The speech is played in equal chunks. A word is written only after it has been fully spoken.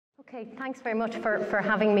Okay, thanks very much for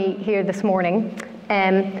having me here this morning.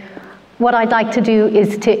 What I'd like to do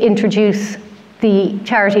is to introduce the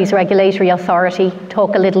Charities Regulatory Authority,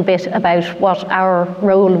 talk a little bit about what our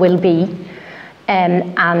role will be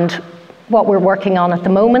and what we're working on at the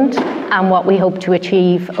moment and what we hope to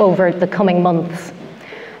achieve over the coming months.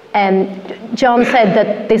 John said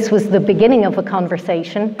that this was the beginning of a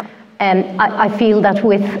conversation, and I feel that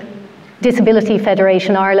with Disability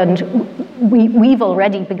Federation Ireland, we've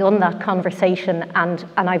already begun that conversation, and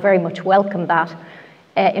I very much welcome that.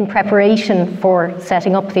 In preparation for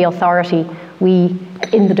setting up the authority, we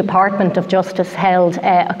in the Department of Justice held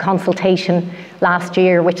a consultation last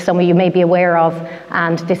year, which some of you may be aware of,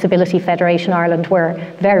 and Disability Federation Ireland were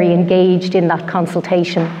very engaged in that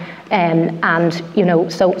consultation. And you know,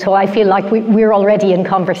 so I feel like we're already in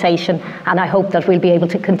conversation, and I hope that we'll be able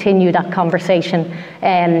to continue that conversation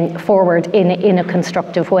forward in a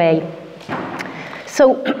constructive way.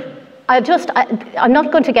 So I'm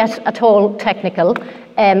not going to get at all technical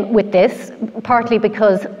with this, partly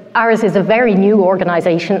because ours is a very new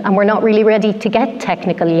organisation and we're not really ready to get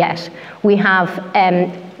technical yet.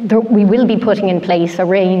 We will be putting in place a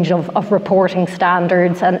range of reporting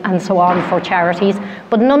standards and so on for charities,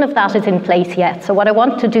 but none of that is in place yet. So what I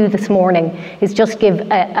want to do this morning is just give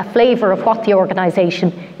a flavour of what the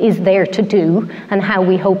organisation is there to do and how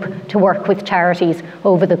we hope to work with charities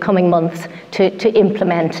over the coming months to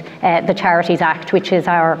implement the Charities Act, which is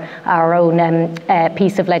our own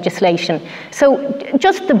piece of legislation. So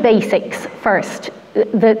just the basics first.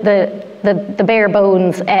 The bare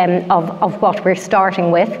bones of what we're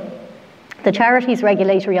starting with. The Charities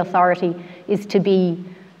Regulatory Authority is to be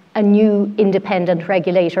a new independent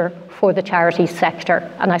regulator for the charities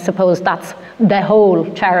sector, and I suppose that's the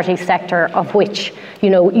whole charities sector, of which, you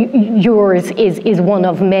know, yours is one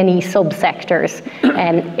of many subsectors,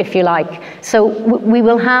 if you like. So we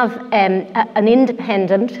will have an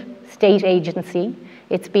independent state agency.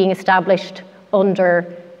 It's being established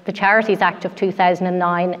under the Charities Act of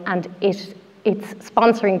 2009, and its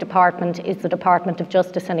sponsoring department is the Department of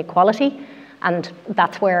Justice and Equality, and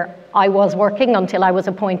that's where I was working until I was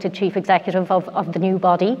appointed Chief Executive of the new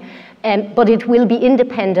body. But it will be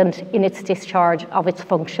independent in its discharge of its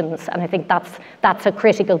functions, and I think that's a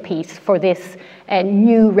critical piece for this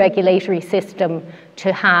new regulatory system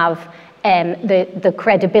to have the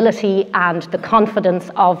credibility and the confidence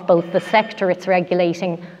of both the sector it's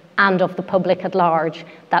regulating and of the public at large,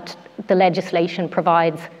 that the legislation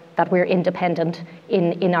provides that we're independent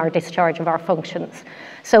in our discharge of our functions.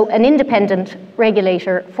 So an independent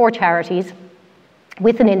regulator for charities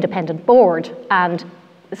with an independent board, and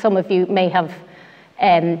some of you may have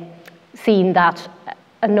seen that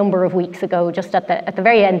a number of weeks ago, just at the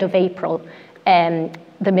very end of April,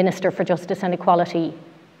 the Minister for Justice and Equality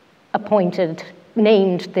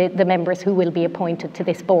named the members who will be appointed to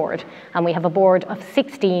this board. And we have a board of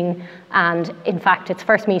 16, and in fact its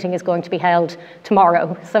first meeting is going to be held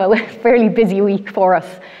tomorrow, so a fairly busy week for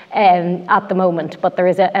us at the moment. But there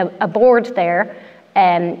is a board there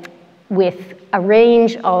with a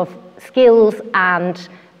range of skills and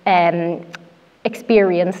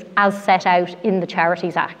experience as set out in the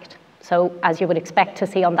Charities Act. So as you would expect to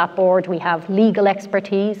see on that board, we have legal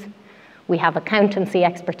expertise, we have accountancy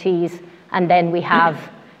expertise, and then we have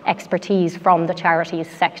expertise from the charities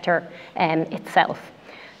sector itself.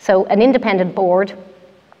 So an independent board,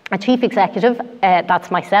 a chief executive, that's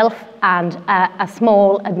myself, and a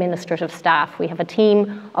small administrative staff. We have a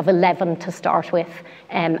team of 11 to start with,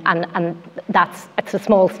 and it's a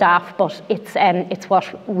small staff, but it's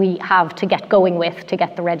what we have to get going with to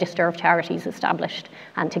get the Register of Charities established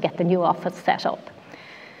and to get the new office set up.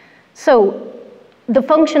 So the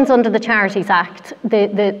functions under the Charities Act,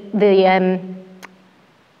 the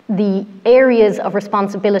areas of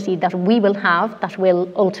responsibility that we will have that will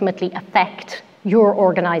ultimately affect your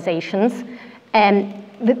organisations.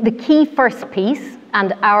 The key first piece,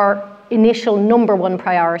 and our initial number one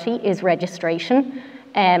priority, is registration.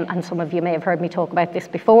 And some of you may have heard me talk about this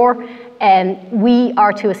before. We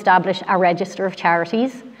are to establish a register of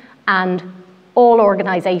charities, and all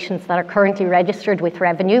organisations that are currently registered with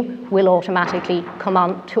Revenue will automatically come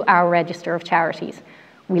on to our register of charities.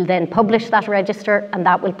 We'll then publish that register, and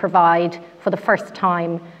that will provide, for the first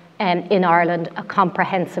time in Ireland, a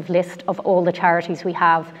comprehensive list of all the charities we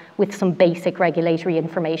have with some basic regulatory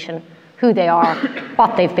information: who they are,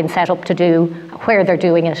 what they've been set up to do, where they're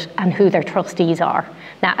doing it, and who their trustees are.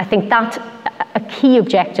 Now, I think that a key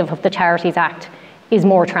objective of the Charities Act is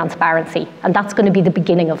more transparency, and that's going to be the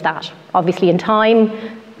beginning of that. Obviously, in time,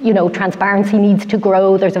 transparency needs to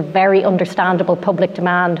grow. There's a very understandable public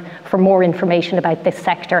demand for more information about this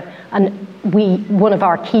sector, and one of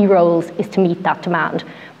our key roles is to meet that demand.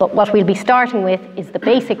 But what we'll be starting with is the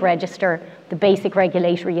basic register, the basic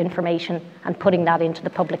regulatory information, and putting that into the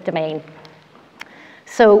public domain.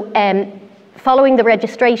 So following the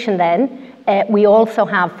registration then, we also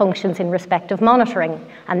have functions in respect of monitoring.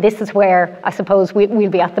 And this is where I suppose we'll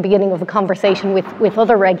be at the beginning of a conversation with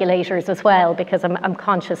other regulators as well, because I'm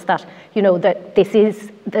conscious that, that this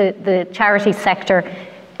is the charities sector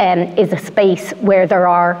is a space where there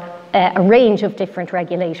are a range of different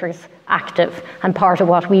regulators active. And part of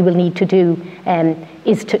what we will need to do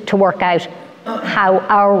is to work out how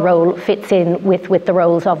our role fits in with the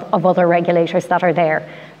roles of other regulators that are there.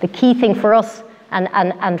 The key thing for us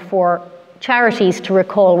and for charities to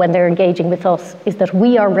recall when they're engaging with us is that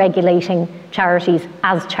we are regulating charities,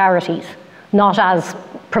 not as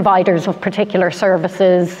providers of particular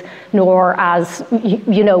services, nor as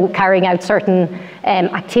carrying out certain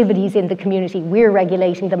activities in the community. We're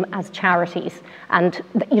regulating them as charities, and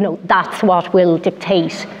that's what will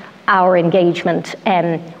dictate our engagement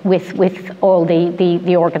with all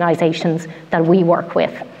the organisations that we work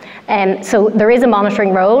with. So there is a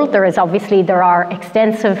monitoring role. There are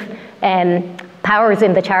extensive powers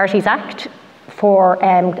in the Charities Act for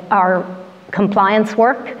our compliance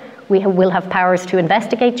work. We will have powers to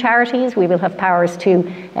investigate charities. We will have powers to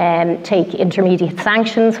take intermediate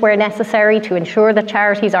sanctions where necessary to ensure that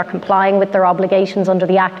charities are complying with their obligations under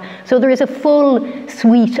the Act. So there is a full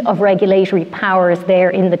suite of regulatory powers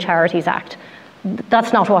there in the Charities Act.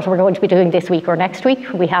 That's not what we're going to be doing this week or next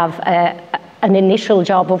week. We have an initial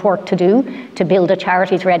job of work to do to build a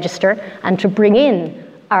charities register and to bring in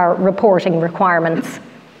our reporting requirements,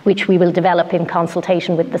 which we will develop in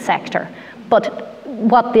consultation with the sector. But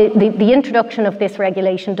what the introduction of this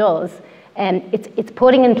regulation does, it's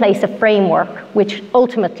putting in place a framework which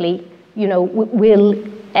ultimately, will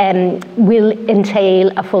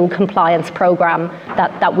entail a full compliance programme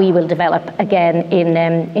that we will develop again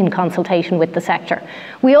in consultation with the sector.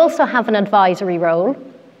 We also have an advisory role.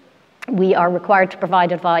 We are required to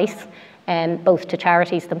provide advice both to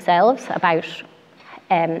charities themselves about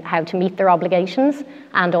how to meet their obligations,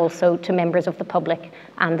 and also to members of the public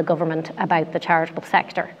and the government about the charitable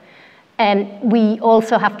sector. We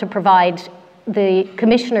also have to provide the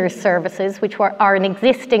Commissioner's services, which are an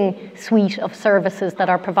existing suite of services that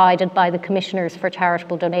are provided by the Commissioners for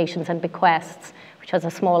Charitable Donations and Bequests, which has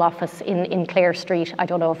a small office in Clare Street. I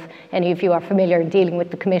don't know if any of you are familiar in dealing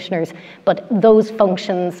with the Commissioners, but those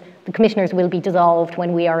functions, the Commissioners will be dissolved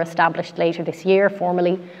when we are established later this year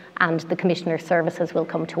formally, and the Commissioner's services will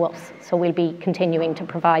come to us. So we'll be continuing to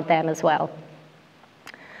provide them as well.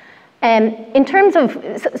 In terms of,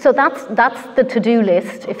 so that's the to-do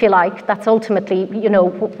list, if you like. That's ultimately,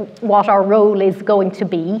 what our role is going to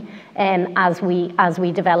be as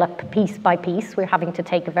we develop piece by piece. We're having to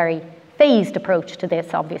take a very phased approach to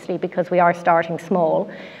this, obviously, because we are starting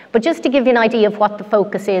small. But just to give you an idea of what the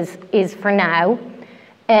focus is for now,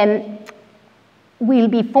 we'll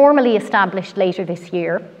be formally established later this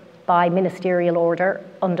year by ministerial order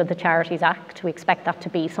under the Charities Act. We expect that to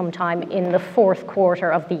be sometime in the fourth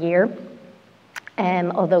quarter of the year,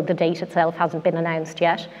 although the date itself hasn't been announced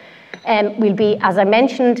yet. We'll be, as I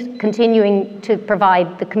mentioned, continuing to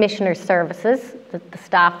provide the Commissioner's services. The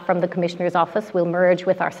staff from the Commissioner's office will merge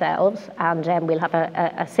with ourselves, and we'll have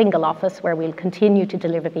a single office where we'll continue to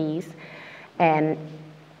deliver these.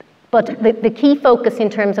 But the key focus in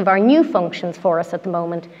terms of our new functions for us at the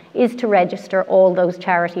moment is to register all those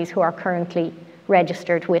charities who are currently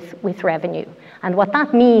registered with revenue. And what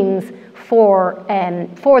that means for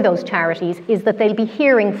those charities is that they'll be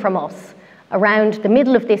hearing from us around the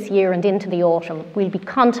middle of this year and into the autumn. We'll be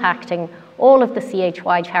contacting all of the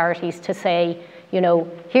CHY charities to say,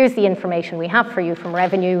 here's the information we have for you from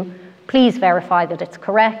revenue. Please verify that it's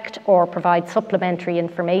correct or provide supplementary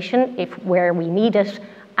information where we need it.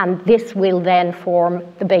 And this will then form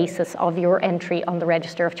the basis of your entry on the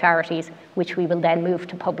Register of Charities, which we will then move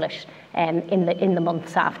to publish in the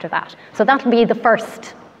months after that. So that'll be the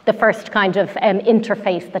first kind of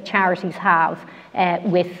interface that charities have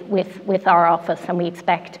with our office, and we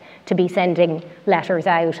expect to be sending letters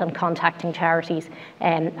out and contacting charities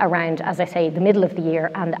around, as I say, the middle of the year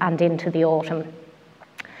and into the autumn.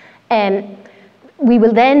 We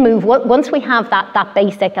will then move, once we have that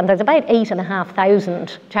basic, and there's about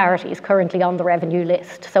 8,500 charities currently on the revenue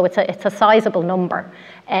list, so it's a sizable number.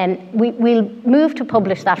 We'll move to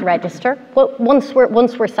publish that register once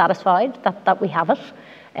we're satisfied that we have it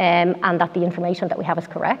and that the information that we have is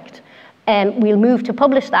correct. We'll move to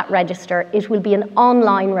publish that register. It will be an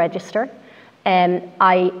online register.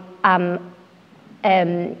 I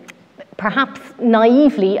am perhaps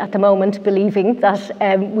naively at the moment believing that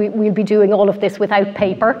we'll be doing all of this without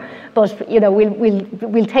paper, but you know,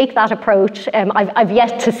 we'll take that approach. I've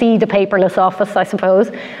yet to see the paperless office, I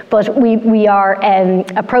suppose, but we are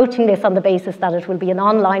approaching this on the basis that it will be an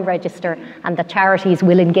online register and that charities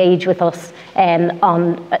will engage with us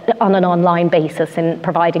on an online basis in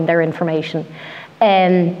providing their information.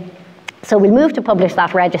 So we'll move to publish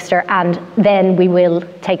that register, and then we will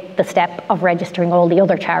take the step of registering all the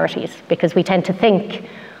other charities, because we tend to think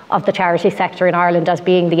of the charity sector in Ireland as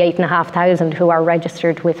being the 8,500 who are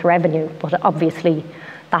registered with revenue, but obviously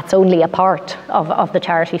that's only a part of the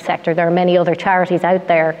charity sector. There are many other charities out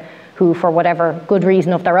there who, for whatever good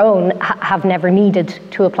reason of their own, have never needed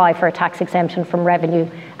to apply for a tax exemption from revenue,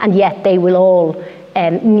 and yet they will all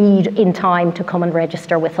need in time to come and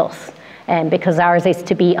register with us. Because ours is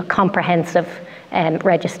to be a comprehensive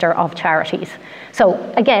register of charities. So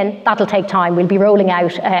again, that'll take time. We'll be rolling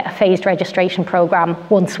out a phased registration programme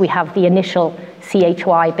once we have the initial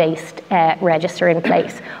CHY-based register in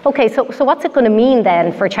place. Okay, so what's it going to mean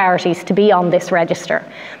then for charities to be on this register?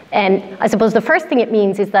 I suppose the first thing it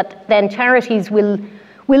means is that then charities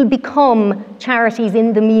will become charities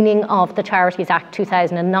in the meaning of the Charities Act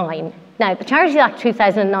 2009. Now, the Charities Act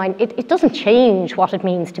 2009, it doesn't change what it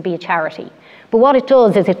means to be a charity, but what it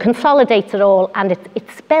does is it consolidates it all, and it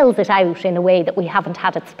spells it out in a way that we haven't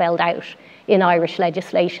had it spelled out in Irish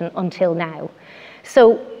legislation until now.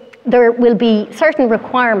 So there will be certain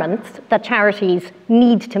requirements that charities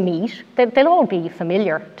need to meet. They'll all be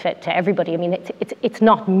familiar to everybody. I mean, it's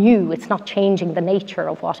not new, it's not changing the nature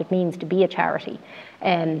of what it means to be a charity.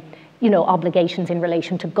 You know, obligations in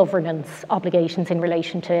relation to governance, obligations in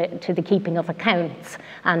relation to the keeping of accounts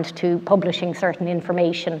and to publishing certain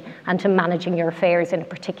information and to managing your affairs in a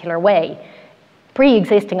particular way.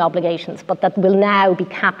 Pre-existing obligations, but that will now be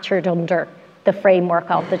captured under the framework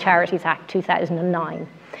of the Charities Act 2009.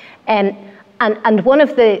 And one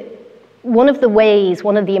of the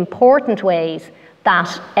important ways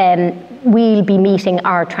that we'll be meeting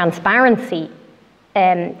our transparency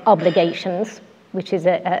obligations, which is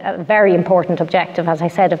a very important objective, as I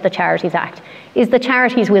said, of the Charities Act, is the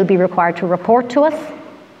charities will be required to report to us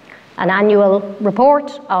an annual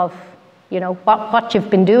report of, you know, what you've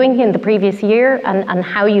been doing in the previous year and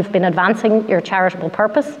how you've been advancing your charitable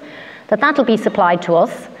purpose. That'll be supplied to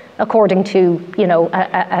us according to, you know,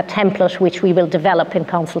 a template which we will develop in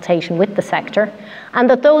consultation with the sector, and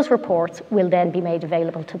that those reports will then be made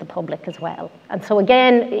available to the public as well. And so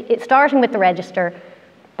again, it's starting with the register,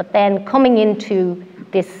 but then coming into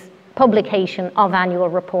this publication of annual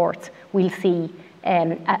reports, we'll see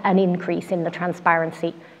an increase in the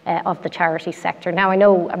transparency of the charity sector. Now, I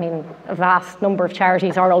know, I mean, a vast number of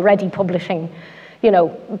charities are already publishing, you know,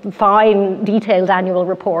 fine, detailed annual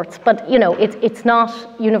reports, but, you know, it's not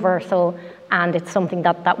universal, and it's something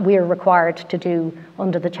that we're required to do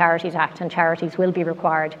under the Charities Act, and charities will be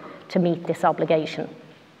required to meet this obligation.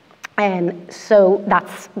 So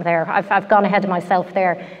that's there. I've gone ahead of myself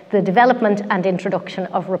there. The development and introduction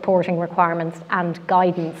of reporting requirements and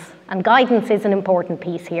guidance. And guidance is an important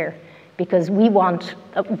piece here, because we want,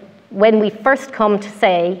 when we first come to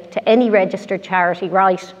say to any registered charity,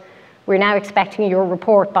 right, we're now expecting your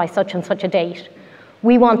report by such and such a date,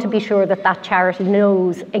 we want to be sure that that charity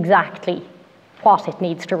knows exactly what it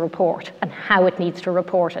needs to report and how it needs to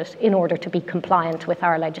report it in order to be compliant with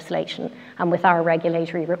our legislation and with our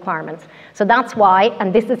regulatory requirements. So that's why,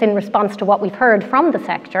 and this is in response to what we've heard from the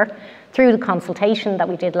sector through the consultation that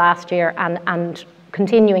we did last year and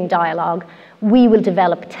continuing dialogue, we will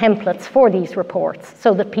develop templates for these reports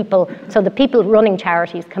so that people running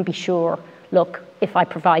charities can be sure, look, if I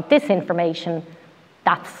provide this information,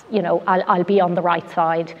 that's, you know, I'll be on the right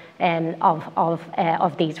side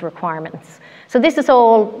of these requirements. So this is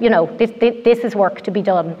all, you know, this is work to be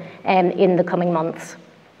done in the coming months.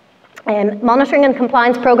 Monitoring and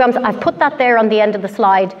compliance programs, I've put that there on the end of the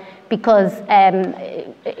slide because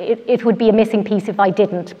it would be a missing piece if I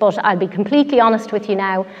didn't, but I'll be completely honest with you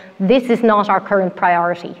now, this is not our current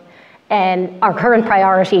priority. Our current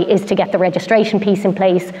priority is to get the registration piece in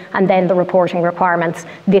place and then the reporting requirements.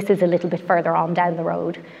 This is a little bit further on down the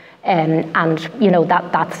road. And you know,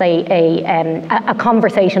 that's a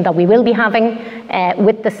conversation that we will be having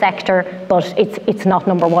with the sector, but it's not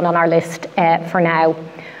number one on our list for now.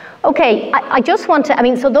 Okay, I just want to, I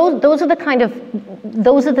mean, so those are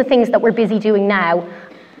the things that we're busy doing now.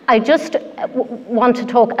 I just want to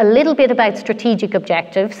talk a little bit about strategic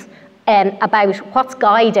objectives and about what's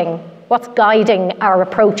guiding our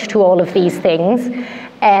approach to all of these things.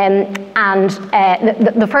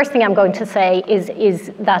 The first thing I'm going to say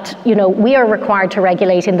is that, you know, we are required to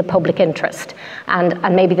regulate in the public interest, and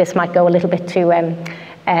maybe this might go a little bit to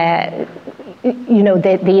you know,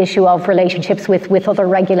 the issue of relationships with other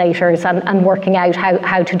regulators and working out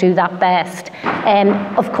how to do that best.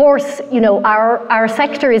 Of course, you know, our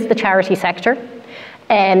sector is the charity sector,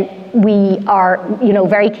 and we are, you know,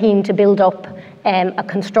 very keen to build up a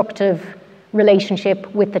constructive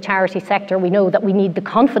relationship with the charity sector. We know that we need the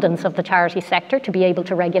confidence of the charity sector to be able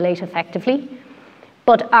to regulate effectively.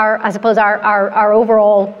 But I suppose our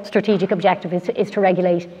overall strategic objective is to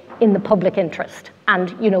regulate in the public interest.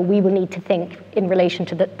 And, you know, we will need to think in relation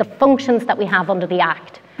to the functions that we have under the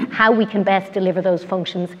Act, how we can best deliver those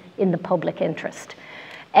functions in the public interest.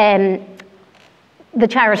 The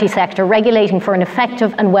charity sector, regulating for an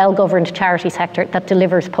effective and well-governed charity sector that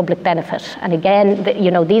delivers public benefit. And again,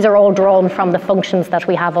 you know, these are all drawn from the functions that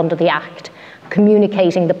we have under the Act,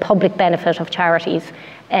 communicating the public benefit of charities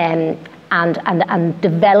and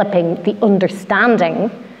developing the understanding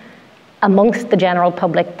amongst the general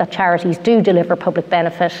public that charities do deliver public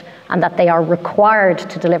benefit and that they are required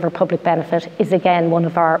to deliver public benefit is again one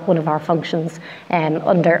of our functions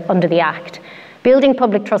under the Act. Building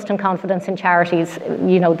public trust and confidence in charities,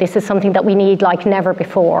 you know, this is something that we need like never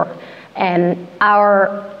before.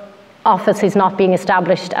 Our office is not being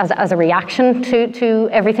established as a reaction to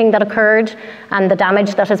everything that occurred and the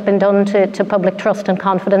damage that has been done to public trust and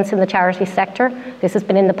confidence in the charity sector. This has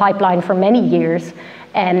been in the pipeline for many years,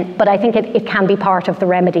 but I think it can be part of the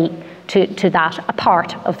remedy to that, a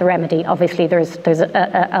part of the remedy. Obviously, there's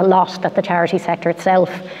a lot that the charity sector itself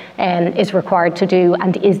is required to do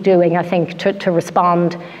and is doing, I think, to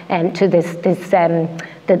respond to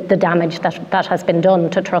the damage that has been done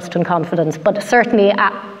to trust and confidence. But certainly,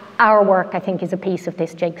 our work, I think, is a piece of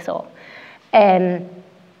this jigsaw.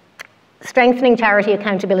 Strengthening charity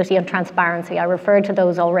accountability and transparency, I referred to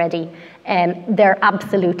those already. They're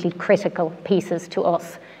absolutely critical pieces to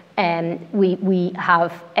us. We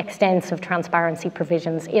have extensive transparency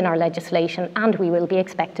provisions in our legislation, and we will be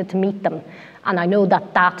expected to meet them. And I know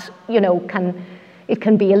that you know, it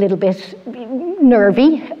can be a little bit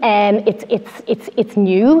nervy. It's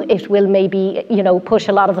new. It will maybe, you know, push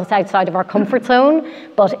a lot of us outside of our comfort zone,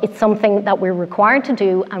 but it's something that we're required to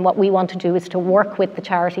do. And what we want to do is to work with the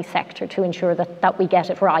charity sector to ensure that we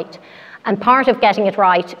get it right. And part of getting it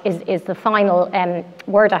right is the final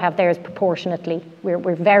word I have there is proportionately.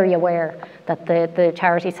 We're very aware that the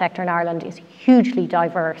charity sector in Ireland is hugely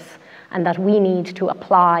diverse and that we need to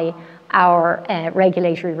apply our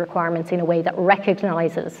regulatory requirements in a way that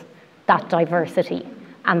recognises that diversity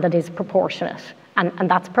and that is proportionate. And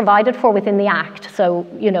that's provided for within the Act. So,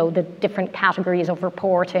 you know, the different categories of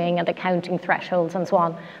reporting and accounting thresholds and so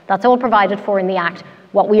on, that's all provided for in the Act.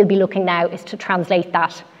 What we'll be looking now is to translate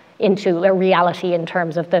that into a reality in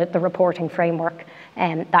terms of the reporting framework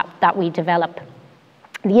that we develop.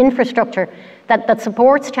 The infrastructure that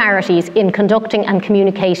supports charities in conducting and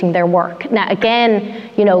communicating their work. Now,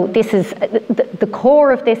 again, you know, this is the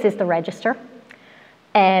core of this is the register,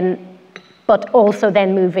 but also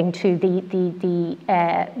then moving to the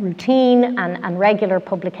routine and regular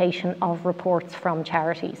publication of reports from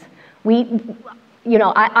charities. You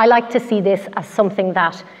know, I like to see this as something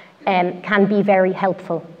that can be very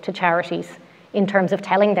helpful to charities in terms of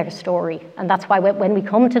telling their story. And that's why when we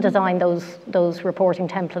come to design those reporting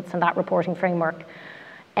templates and that reporting framework,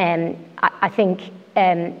 I think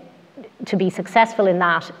to be successful in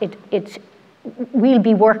that, we'll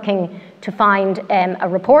be working to find a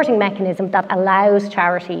reporting mechanism that allows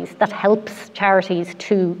charities, that helps charities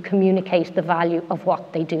to communicate the value of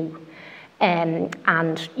what they do.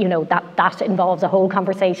 And you know, that involves a whole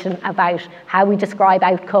conversation about how we describe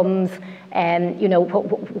outcomes and you know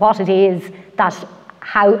what it is that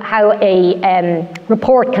how a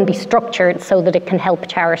report can be structured so that it can help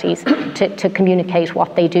charities to communicate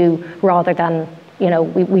what they do, rather than, you know,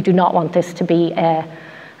 we do not want this to be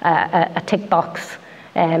a tick box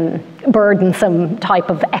burdensome type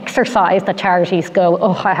of exercise that charities go,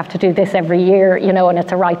 oh, I have to do this every year, you know, and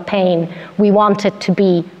it's a right pain. We want it to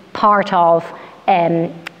be part of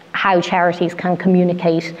how charities can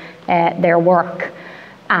communicate their work.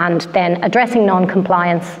 And then addressing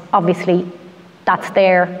non-compliance, obviously that's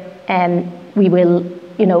there, and we will,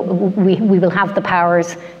 you know, we will have the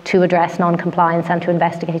powers to address non-compliance and to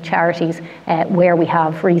investigate charities where we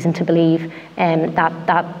have reason to believe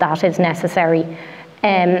that is necessary.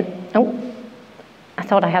 Oh, I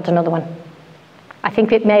thought I had another one. I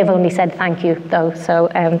think it may have only said thank you, though, so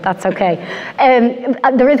that's okay.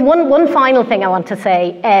 There is one final thing I want to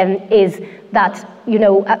say, is that, you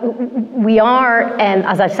know, we are,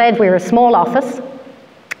 as I said, we're a small office.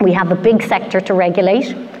 We have a big sector to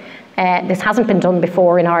regulate. This hasn't been done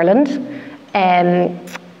before in Ireland.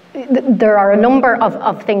 There are a number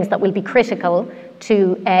of things that will be critical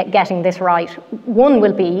to getting this right. One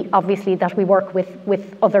will be, obviously, that we work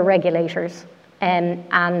with other regulators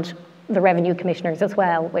and the revenue commissioners as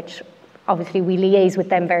well, which obviously we liaise with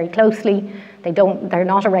them very closely. They're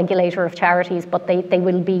not a regulator of charities, but they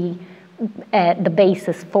will be the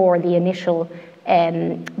basis for the initial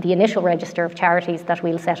register of charities that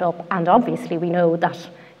we'll set up. And obviously we know that,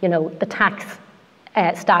 you know, the tax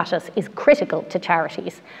status is critical to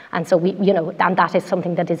charities. And so and that is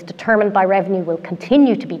something that is determined by revenue, will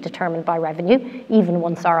continue to be determined by revenue, even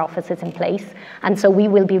once our office is in place. And so we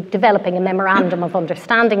will be developing a memorandum of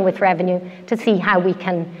understanding with revenue to see how we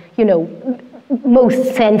can, you know,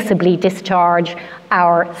 most sensibly discharge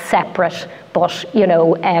our separate, but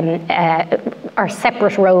our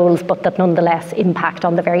separate roles, but that nonetheless impact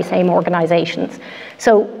on the very same organisations.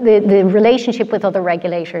 So the relationship with other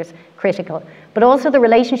regulators, critical, but also the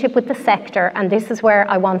relationship with the sector, and this is where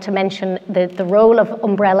I want to mention the role of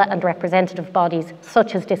umbrella and representative bodies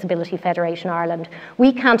such as Disability Federation Ireland.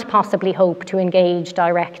 We can't possibly hope to engage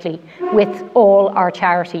directly with all our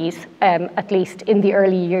charities, at least in the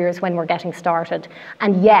early years when we're getting started.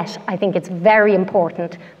 And yet, I think it's very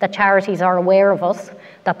important that charities are aware of us,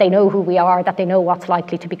 that they know who we are, that they know what's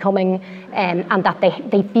likely to be coming, and that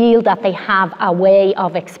they feel that they have a way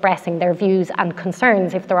of expressing their views and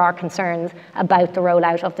concerns, if there are concerns, about the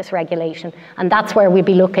rollout of this regulation. And that's where we'll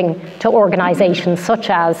be looking to organisations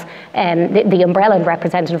such as the umbrella and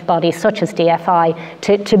representative bodies, such as DFI,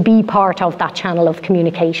 to be part of that channel of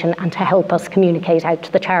communication and to help us communicate out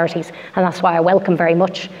to the charities. And that's why I welcome very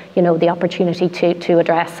much, you know, the opportunity to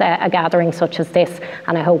address a gathering such as this.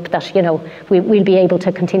 And I hope that, you know, we'll be able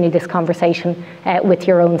to continue this conversation with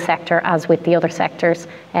your own sector as with the other sectors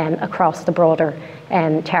across the broader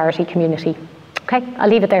charity community. Okay, I'll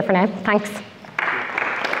leave it there for now. Thanks.